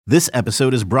This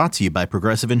episode is brought to you by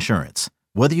Progressive Insurance.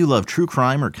 Whether you love true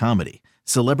crime or comedy,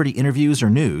 celebrity interviews or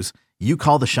news, you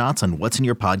call the shots on what's in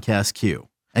your podcast queue.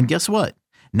 And guess what?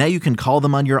 Now you can call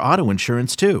them on your auto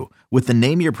insurance too with the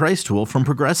Name Your Price tool from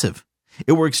Progressive.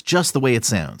 It works just the way it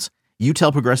sounds. You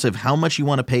tell Progressive how much you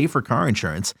want to pay for car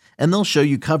insurance, and they'll show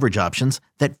you coverage options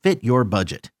that fit your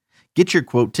budget. Get your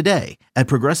quote today at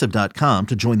Progressive.com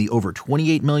to join the over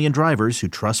 28 million drivers who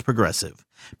trust Progressive.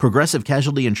 Progressive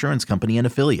Casualty Insurance Company and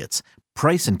Affiliates.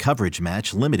 Price and coverage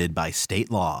match limited by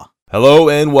state law. Hello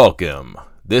and welcome.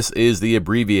 This is the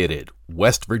abbreviated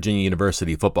West Virginia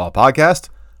University Football Podcast.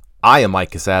 I am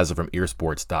Mike Casazza from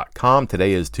earsports.com.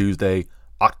 Today is Tuesday,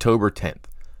 October 10th,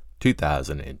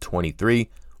 2023.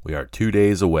 We are 2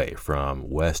 days away from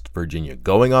West Virginia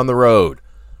going on the road,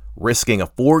 risking a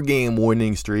 4-game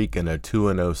winning streak and a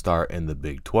 2-0 start in the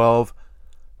Big 12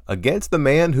 against the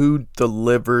man who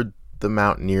delivered the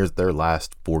Mountaineers their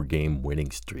last 4-game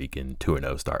winning streak and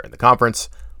 2-0 start in the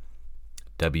conference.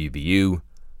 WVU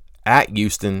at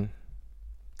Houston.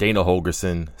 Dana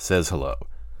Holgorsen says hello.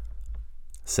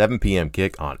 7 p.m.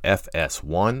 kick on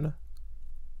FS1.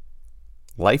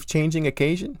 Life-changing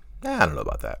occasion? I don't know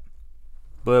about that.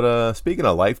 But speaking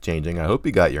of life-changing, I hope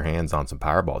you got your hands on some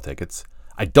Powerball tickets.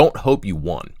 I don't hope you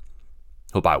won.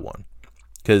 Hope I won.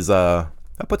 Because I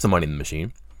put some money in the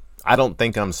machine. I don't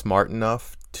think I'm smart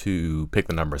enough to pick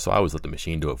the number, so I always let the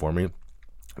machine do it for me.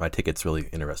 My ticket's really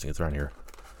interesting. It's around here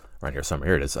somewhere.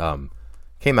 Here it is.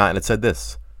 Came out and it said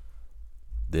this.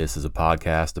 This is a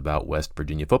podcast about West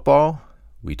Virginia football.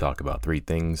 We talk about 3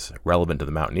 things relevant to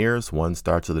the Mountaineers. 1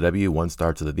 starts with a W, 1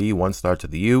 starts with a V, 1 starts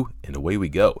with a U, and away we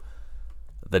go.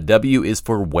 The W is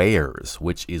for Wares,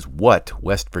 which is what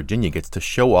West Virginia gets to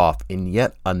show off in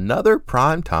yet another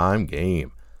primetime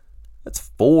game.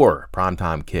 That's 4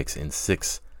 primetime kicks in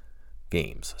 6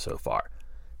 games so far.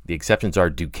 The exceptions are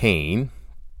Duquesne,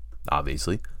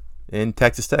 obviously, and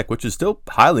Texas Tech, which is still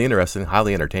highly interesting,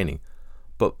 highly entertaining.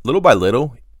 But little by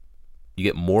little, you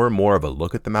get more and more of a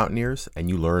look at the Mountaineers, and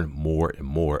you learn more and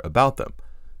more about them.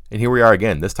 And here we are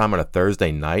again, this time on a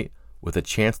Thursday night, with a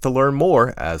chance to learn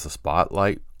more as the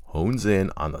spotlight hones in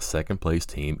on the second-place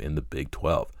team in the Big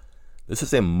 12. This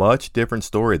is a much different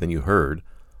story than you heard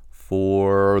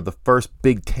for the first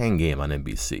Big 10 game on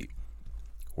NBC,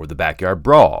 or the Backyard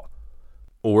Brawl,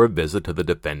 or a visit to the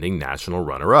defending national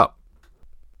runner-up.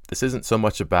 This isn't so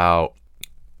much about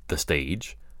the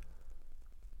stage,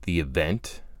 the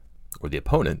event, or the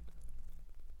opponent,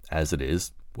 as it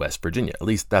is West Virginia. At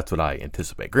least that's what I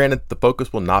anticipate. Granted, the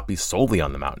focus will not be solely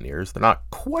on the Mountaineers. They're not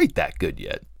quite that good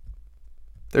yet.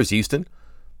 There's Houston.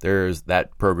 There's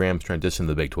that program's transition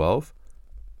to the Big 12.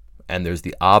 And there's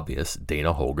the obvious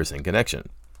Dana Holgorsen connection.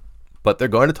 But they're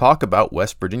going to talk about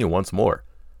West Virginia once more.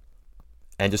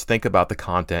 And just think about the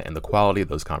content and the quality of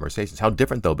those conversations, how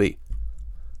different they'll be.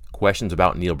 Questions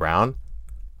about Neal Brown,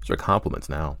 those are compliments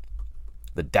now.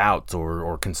 The doubts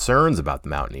or concerns about the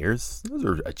Mountaineers, those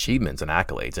are achievements and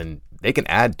accolades, and they can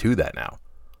add to that now.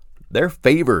 They're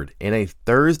favored in a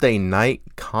Thursday night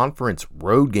conference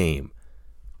road game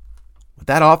with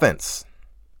that offense.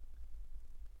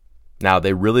 Now,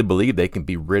 they really believe they can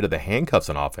be rid of the handcuffs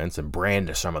on offense and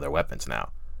brandish some of their weapons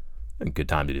now. A good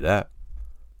time to do that.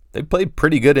 They played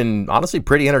pretty good and honestly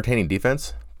pretty entertaining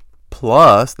defense.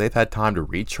 Plus, they've had time to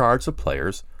recharge the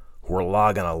players who are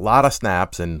logging a lot of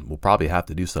snaps and will probably have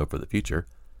to do so for the future,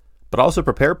 but also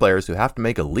prepare players who have to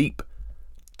make a leap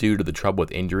due to the trouble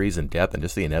with injuries and depth and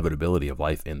just the inevitability of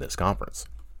life in this conference.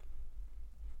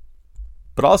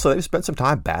 But also, they've spent some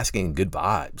time basking in good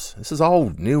vibes. This is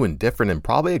all new and different and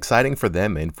probably exciting for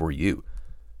them and for you.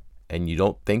 And you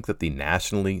don't think that the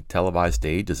nationally televised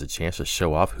stage is a chance to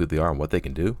show off who they are and what they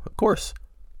can do? Of course.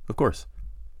 Of course.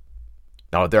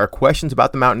 Now, if there are questions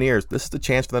about the Mountaineers, this is the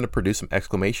chance for them to produce some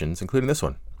exclamations, including this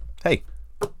one. Hey,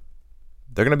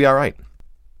 they're going to be all right.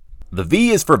 The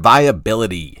V is for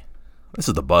viability. This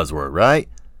is the buzzword, right?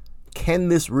 Can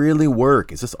this really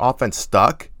work? Is this offense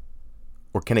stuck?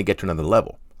 Or can it get to another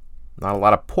level? Not a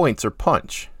lot of points or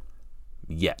punch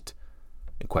yet.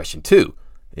 And question 2,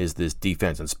 is this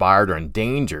defense inspired or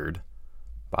endangered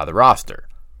by the roster?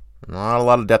 Not a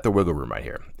lot of depth or wiggle room right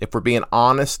here. If we're being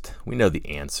honest, we know the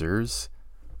answers.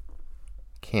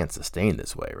 Can't sustain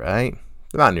this way, right?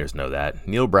 The Mountaineers know that.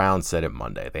 Neal Brown said it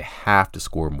Monday. They have to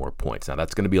score more points. Now,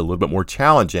 that's going to be a little bit more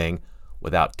challenging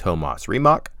without Tomas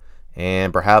Remak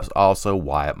and perhaps also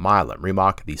Wyatt Milan.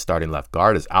 Remak, the starting left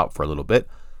guard, is out for a little bit.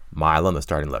 Milan, the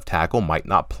starting left tackle, might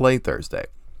not play Thursday.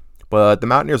 But the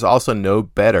Mountaineers also know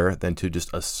better than to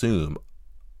just assume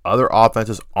other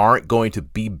offenses aren't going to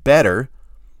be better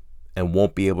and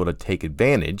won't be able to take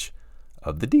advantage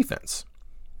of the defense.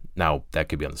 Now, that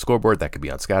could be on the scoreboard, that could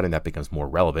be on scouting, that becomes more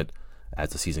relevant as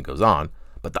the season goes on,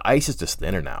 but the ice is just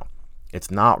thinner now.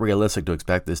 It's not realistic to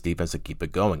expect this defense to keep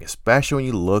it going, especially when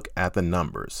you look at the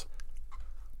numbers.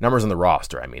 Numbers on the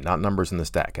roster, not numbers in the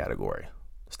stat category.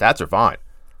 Stats are fine.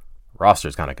 Roster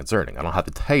is kind of concerning. I don't have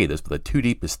to tell you this, but the 2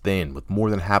 deep is thin with more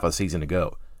than half a season to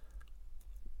go.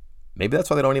 Maybe that's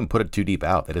why they don't even put it 2 deep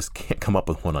out. They just can't come up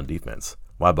with one on defense.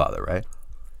 Why bother, right?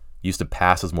 Houston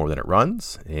passes more than it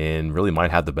runs, and really might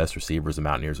have the best receivers the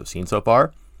Mountaineers have seen so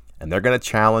far. And they're going to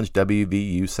challenge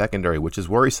WVU secondary, which is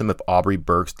worrisome if Aubrey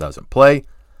Burks doesn't play.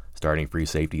 Starting free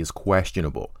safety is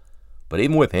questionable. But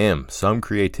even with him, some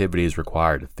creativity is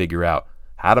required to figure out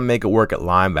how to make it work at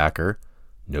linebacker,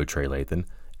 no Trey Lathan,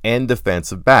 and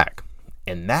defensive back.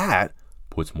 And that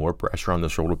puts more pressure on the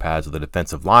shoulder pads of the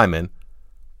defensive linemen,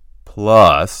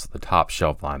 plus the top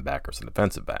shelf linebackers and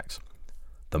defensive backs.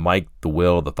 The Mike, the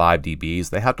Will, the 5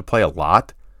 DBs, they have to play a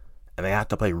lot, and they have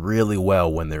to play really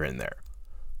well when they're in there.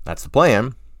 That's the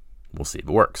plan. We'll see if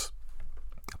it works.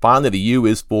 Finally, the U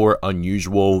is for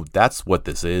unusual. That's what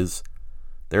this is.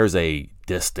 There's a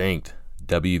distinct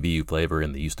WVU flavor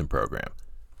in the Houston program.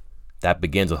 That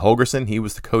begins with Holgorsen. He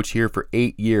was the coach here for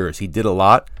 8 years. He did a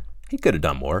lot. He could have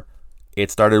done more.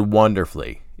 It started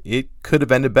wonderfully. It could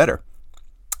have ended better.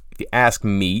 If you ask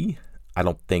me, I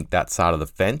don't think that side of the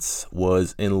fence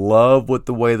was in love with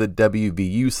the way the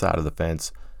WVU side of the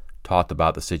fence talked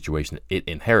about the situation it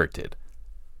inherited.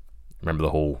 Remember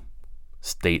the whole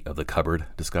state of the cupboard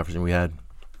discussion we had?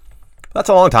 That's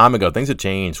a long time ago. Things have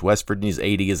changed. West Virginia's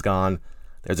AD is gone.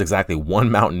 There's exactly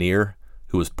one Mountaineer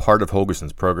who was part of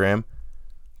Holgorsen's program.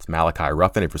 It's Malachi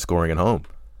Ruffin for scoring at home.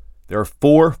 There are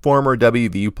 4 former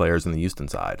WVU players on the Houston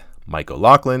side. Mike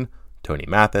O'Loughlin, Tony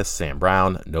Mathis, Sam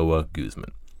Brown, Noah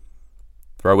Guzman.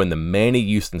 Throw in the many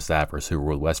Houston staffers who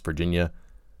were with West Virginia,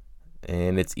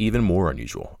 and it's even more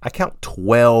unusual. I count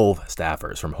 12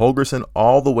 staffers from Holgorsen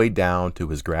all the way down to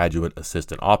his graduate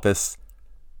assistant office.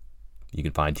 You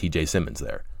can find TJ Simmons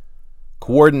there.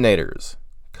 Coordinators,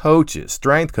 coaches,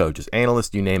 strength coaches,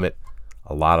 analysts, you name it.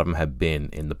 A lot of them have been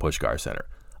in the Puskar Center.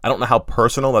 I don't know how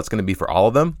personal that's going to be for all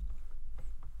of them.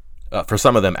 For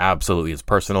some of them, absolutely it's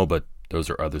personal, but those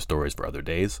are other stories for other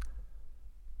days.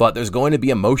 But there's going to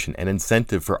be emotion and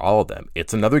incentive for all of them.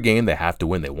 It's another game they have to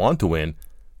win. They want to win.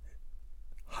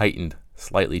 Heightened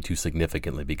slightly too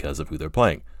significantly because of who they're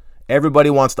playing. Everybody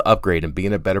wants to upgrade and be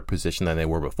in a better position than they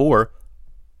were before,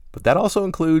 but that also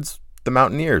includes the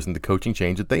Mountaineers and the coaching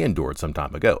change that they endured some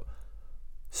time ago.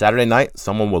 Saturday night,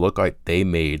 someone will look like they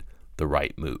made the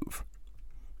right move.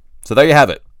 So there you have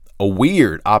it. A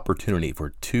weird opportunity for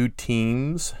 2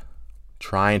 teams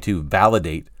trying to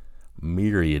validate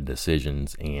myriad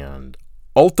decisions and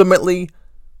ultimately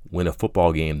win a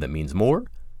football game that means more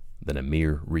than a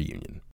mere reunion.